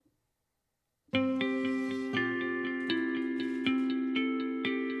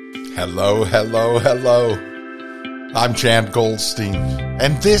Hello, hello, hello. I'm Jan Goldstein,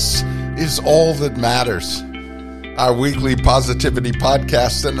 and this is All That Matters, our weekly positivity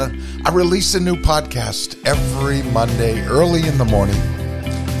podcast. And I release a new podcast every Monday early in the morning.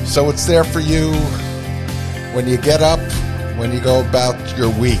 So it's there for you when you get up, when you go about your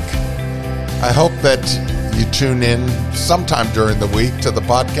week. I hope that you tune in sometime during the week to the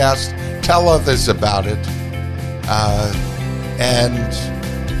podcast, tell others about it, and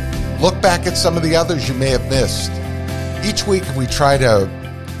look back at some of the others you may have missed. Each week we try to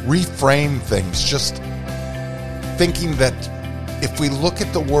reframe things, just thinking that if we look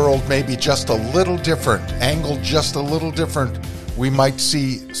at the world maybe just a little different, angled just a little different, we might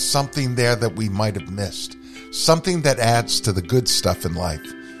see something there that we might have missed. Something that adds to the good stuff in life.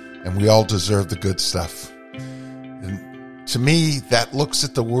 And we all deserve the good stuff. And to me, that looks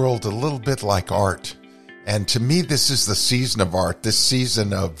at the world a little bit like art. And to me, this is the season of art, this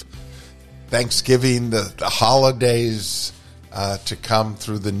season of Thanksgiving, the holidays to come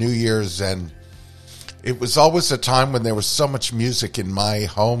through the New Year's. And it was always a time when there was so much music in my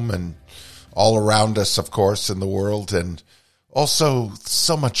home and all around us, of course, in the world. And also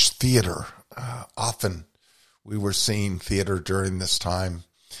so much theater. Often we were seeing theater during this time.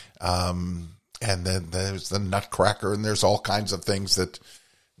 And then there's the Nutcracker, and there's all kinds of things that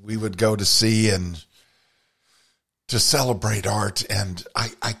we would go to see and to celebrate art. And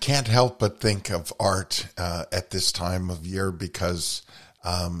I can't help but think of art at this time of year because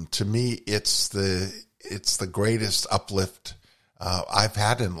to me it's the greatest uplift I've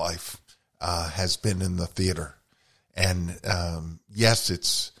had in life has been in the theater. And yes,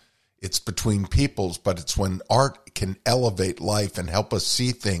 it's between peoples, but it's when art can elevate life and help us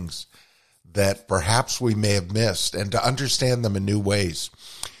see things that perhaps we may have missed and to understand them in new ways.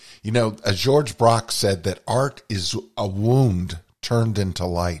 You know, George Brock said that art is a wound turned into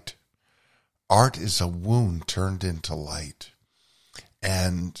light. Art is a wound turned into light.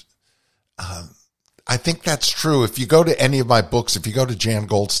 And I think that's true. If you go to any of my books, if you go to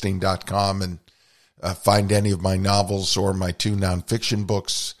jangoldstein.com and find any of my novels or my 2 nonfiction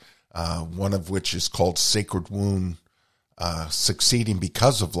books, one of which is called Sacred Wound, Succeeding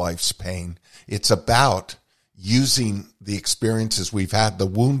Because of Life's Pain, it's about using the experiences we've had, the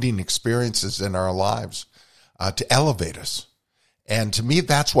wounding experiences in our lives, to elevate us. And to me,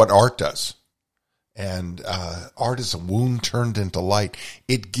 that's what art does. And art is a wound turned into light.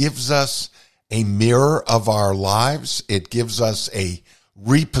 It gives us a mirror of our lives. It gives us a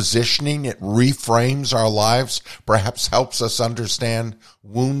repositioning. It reframes our lives, perhaps helps us understand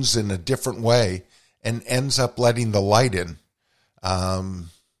wounds in a different way, and ends up letting the light in.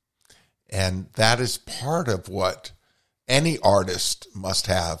 And that is part of what any artist must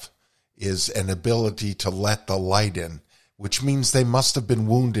have, is an ability to let the light in, which means they must have been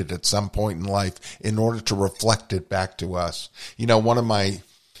wounded at some point in life in order to reflect it back to us. You know, one of my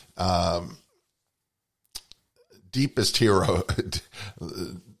deepest heroes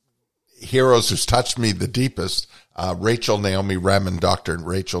who's touched me the deepest, Rachel Naomi Remen, Dr.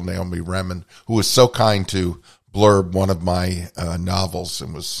 Rachel Naomi Remen, who was so kind to blurb one of my novels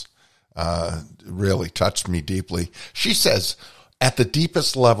and was really touched me deeply. She says, at the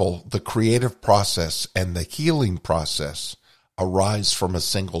deepest level, the creative process and the healing process arise from a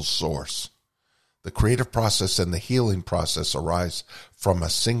single source. The creative process and the healing process arise from a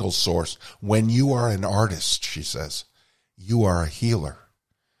single source. When you are an artist, she says, you are a healer.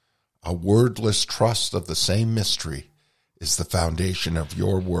 A wordless trust of the same mystery is the foundation of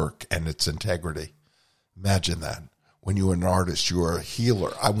your work and its integrity. Imagine that. When you're an artist, you are a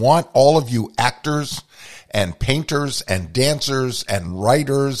healer. I want all of you actors and painters and dancers and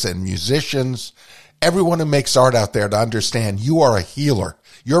writers and musicians, everyone who makes art out there, to understand you are a healer.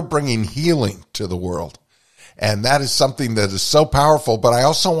 You're bringing healing to the world. And that is something that is so powerful. But I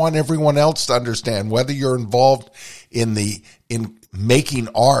also want everyone else to understand, whether you're involved in making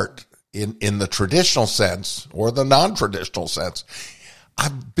art in the traditional sense or the non-traditional sense.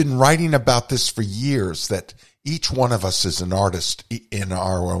 I've been writing about this for years, that each one of us is an artist in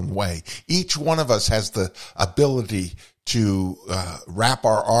our own way. Each one of us has the ability to wrap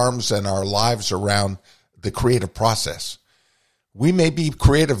our arms and our lives around the creative process. We may be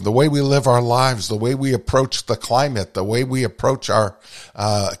creative the way we live our lives, the way we approach the climate, the way we approach our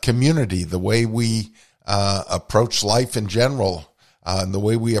community, the way we approach life in general, and the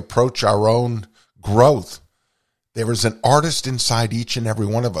way we approach our own growth. There is an artist inside each and every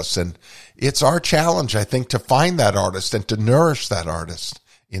one of us, and it's our challenge, I think, to find that artist and to nourish that artist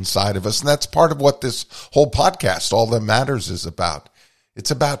inside of us. And that's part of what this whole podcast, All That Matters, is about.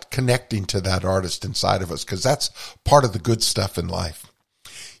 It's about connecting to that artist inside of us, because that's part of the good stuff in life.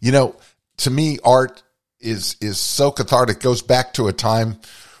 To me, art is so cathartic. It goes back to a time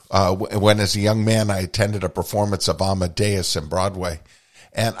when, as a young man, I attended a performance of Amadeus in Broadway.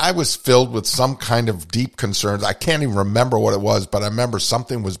 And I was filled with some kind of deep concerns. I can't even remember what it was, but I remember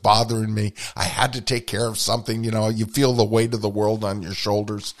something was bothering me. I had to take care of something. You feel the weight of the world on your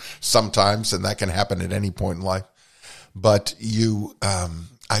shoulders sometimes, and that can happen at any point in life. But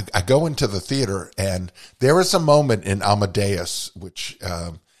I go into the theater, and there is a moment in Amadeus,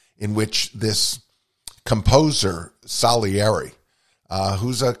 in which this composer, Salieri,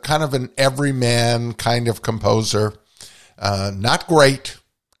 who's a kind of an everyman kind of composer, not great,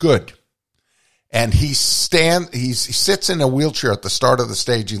 good. And he sits in a wheelchair at the start of the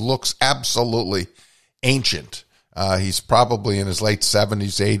stage. He looks absolutely ancient. He's probably in his late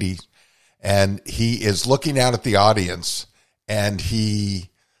 70s, 80s. And he is looking out at the audience, and he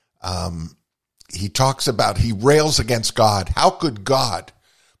talks about, he rails against God. How could God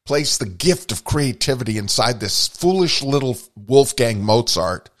place the gift of creativity inside this foolish little Wolfgang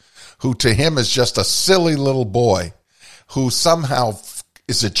Mozart, who to him is just a silly little boy, who somehow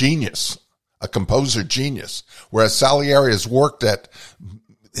is a genius, a composer genius, whereas Salieri has worked at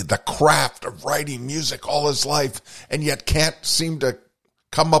the craft of writing music all his life and yet can't seem to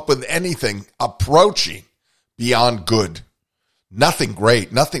come up with anything approaching beyond good. Nothing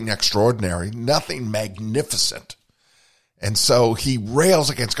great, nothing extraordinary, nothing magnificent. And so he rails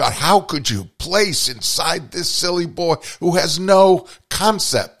against God. How could you place inside this silly boy who has no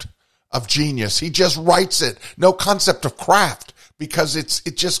concept of genius? He just writes it, no concept of craft, because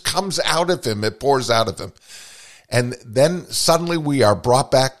it just comes out of him. It pours out of him. And then suddenly we are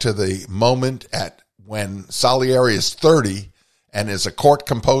brought back to the moment at when Salieri is 30 and is a court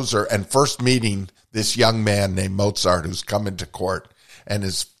composer and first meeting this young man named Mozart, who's come into court and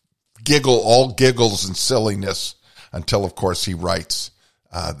is all giggles and silliness until, of course, he writes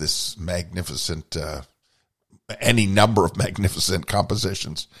this magnificent, any number of magnificent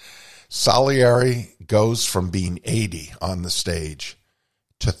compositions. Salieri goes from being 80 on the stage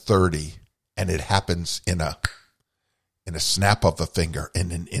to 30, and it happens in a snap of a finger,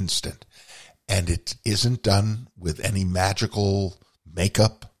 in an instant. And it isn't done with any magical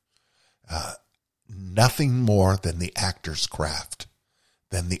makeup, nothing more than the actor's craft,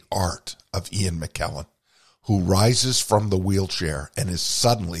 than the art of Ian McKellen, who rises from the wheelchair and is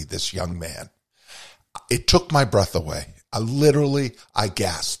suddenly this young man. It took my breath away. I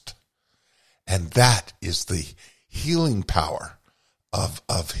gasped. And that is the healing power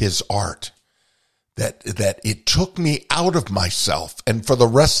of his art, that it took me out of myself. And for the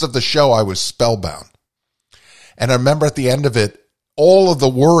rest of the show, I was spellbound. And I remember at the end of it, all of the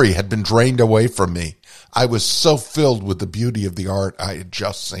worry had been drained away from me. I was so filled with the beauty of the art I had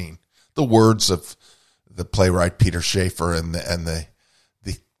just seen. The words of the playwright Peter Shaffer and the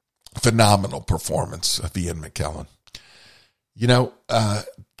phenomenal performance of Ian McKellen.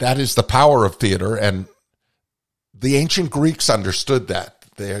 That is the power of theater, and the ancient Greeks understood that.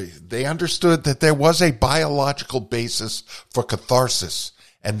 They understood that there was a biological basis for catharsis,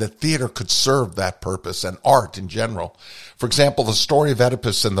 and that theater could serve that purpose, and art in general. For example, the story of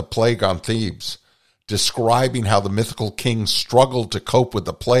Oedipus and the plague on Thebes, describing how the mythical king struggled to cope with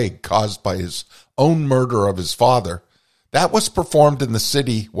the plague caused by his own murder of his father, that was performed in the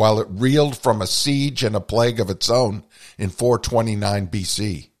city while it reeled from a siege and a plague of its own in 429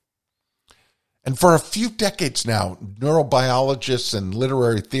 BC. And for a few decades now, neurobiologists and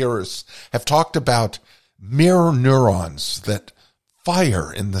literary theorists have talked about mirror neurons that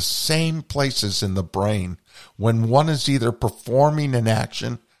fire in the same places in the brain when one is either performing an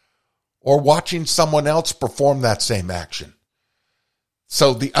action or watching someone else perform that same action.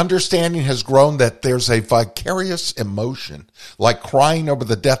 So the understanding has grown that there's a vicarious emotion, like crying over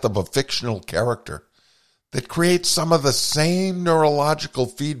the death of a fictional character, that creates some of the same neurological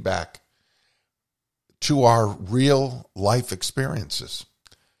feedback to our real life experiences.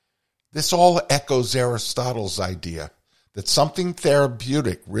 This all echoes Aristotle's idea that something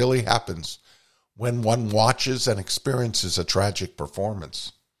therapeutic really happens when one watches and experiences a tragic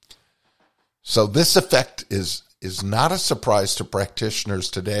performance. So this effect is not a surprise to practitioners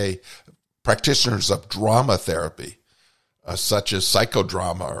today, practitioners of drama therapy, such as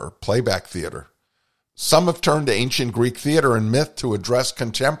psychodrama or playback theater. Some have turned to ancient Greek theater and myth to address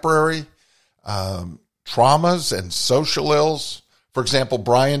contemporary traumas and social ills. For example,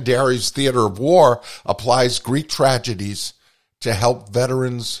 Brian Derry's Theater of War applies Greek tragedies to help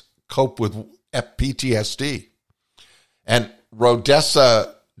veterans cope with PTSD. And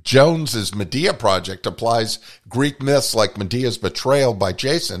Rhodessa Jones's Medea Project applies Greek myths like Medea's betrayal by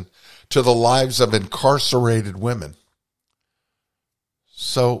Jason to the lives of incarcerated women.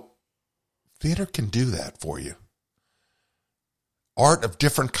 So theater can do that for you. Art of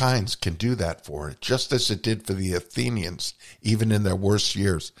different kinds can do that for it, just as it did for the Athenians, even in their worst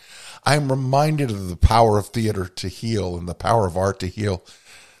years. I'm reminded of the power of theater to heal and the power of art to heal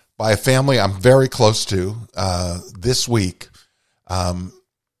by a family I'm very close to. This week,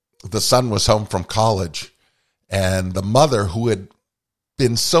 the son was home from college, and the mother, who had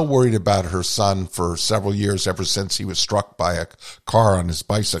been so worried about her son for several years, ever since he was struck by a car on his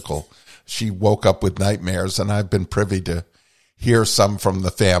bicycle, she woke up with nightmares, and I've been privy to hear some from the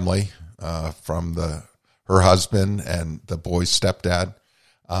family, from her husband and the boy's stepdad.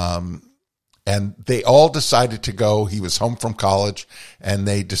 And they all decided to go. He was home from college, and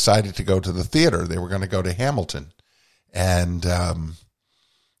they decided to go to the theater. They were going to go to Hamilton. And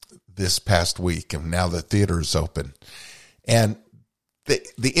this past week, and now the theater is open. And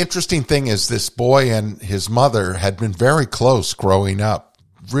the interesting thing is, this boy and his mother had been very close growing up,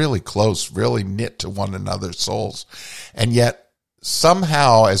 really close, really knit to one another's souls. And yet,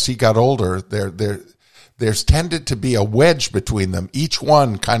 somehow, as he got older, there's tended to be a wedge between them, each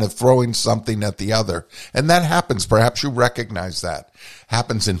one kind of throwing something at the other. And that happens. Perhaps you recognize that.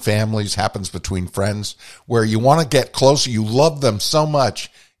 Happens in families, happens between friends, where you want to get closer. You love them so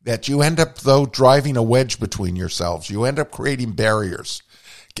much that you end up, though, driving a wedge between yourselves. You end up creating barriers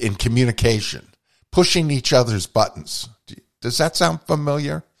in communication, pushing each other's buttons. Does that sound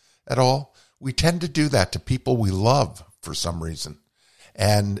familiar at all? We tend to do that to people we love for some reason.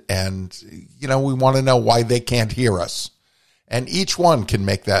 And we want to know why they can't hear us. And each one can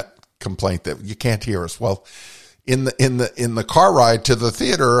make that complaint that you can't hear us. Well, in the car ride to the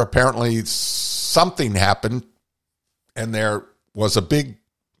theater, apparently something happened, and there was a big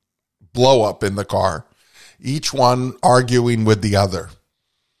blow up in the car, each one arguing with the other.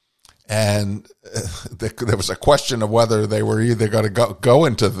 And there was a question of whether they were either going to go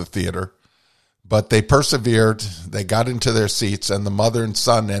into the theater. But they persevered, they got into their seats, and the mother and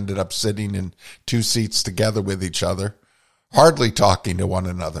son ended up sitting in two seats together with each other, hardly talking to one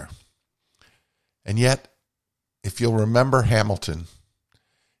another. And yet, if you'll remember Hamilton,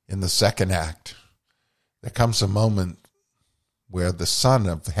 in the second act, there comes a moment where the son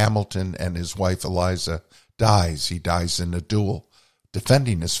of Hamilton and his wife Eliza dies. He dies in a duel,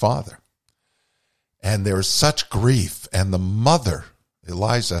 defending his father. And there is such grief, and the mother,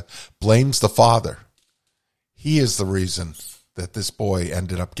 Eliza, blames the father. He is the reason that this boy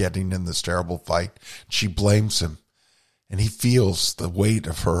ended up getting in this terrible fight. She blames him, and he feels the weight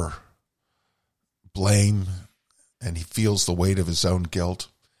of her blame, and he feels the weight of his own guilt.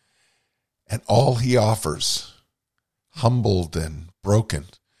 And all he offers, humbled and broken,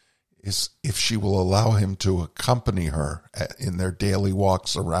 is if she will allow him to accompany her in their daily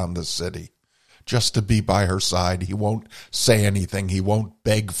walks around the city. Just to be by her side. He won't say anything. He won't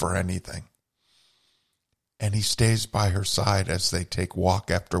beg for anything. And he stays by her side as they take walk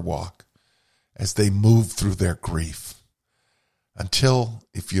after walk, as they move through their grief. Until,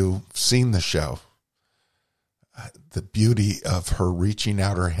 if you've seen the show, the beauty of her reaching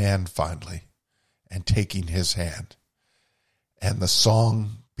out her hand finally and taking his hand. And the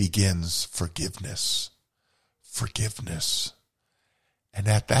song begins, forgiveness, forgiveness. And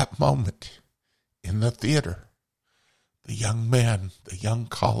at that moment, in the theater, the young man, the young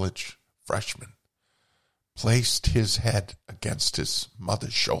college freshman, placed his head against his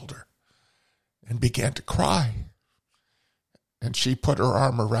mother's shoulder and began to cry. And she put her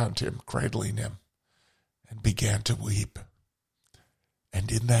arm around him, cradling him, and began to weep.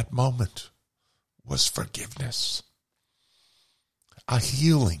 And in that moment was forgiveness, a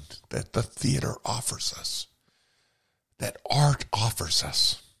healing that the theater offers us, that art offers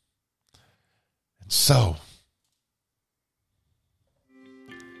us. So,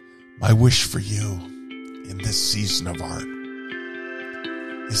 my wish for you in this season of art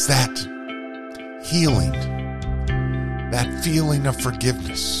is that healing, that feeling of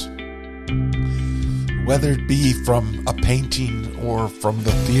forgiveness, whether it be from a painting or from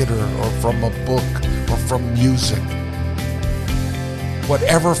the theater or from a book or from music,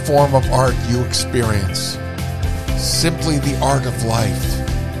 whatever form of art you experience, simply the art of life,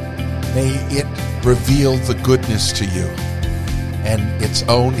 may it reveal the goodness to you and its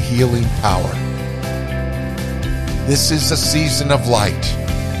own healing power. This is a season of light.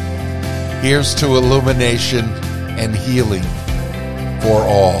 Here's to illumination and healing for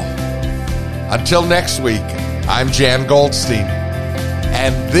all. Until next week, I'm Jan Goldstein,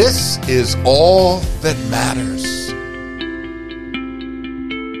 and this is All That Matters.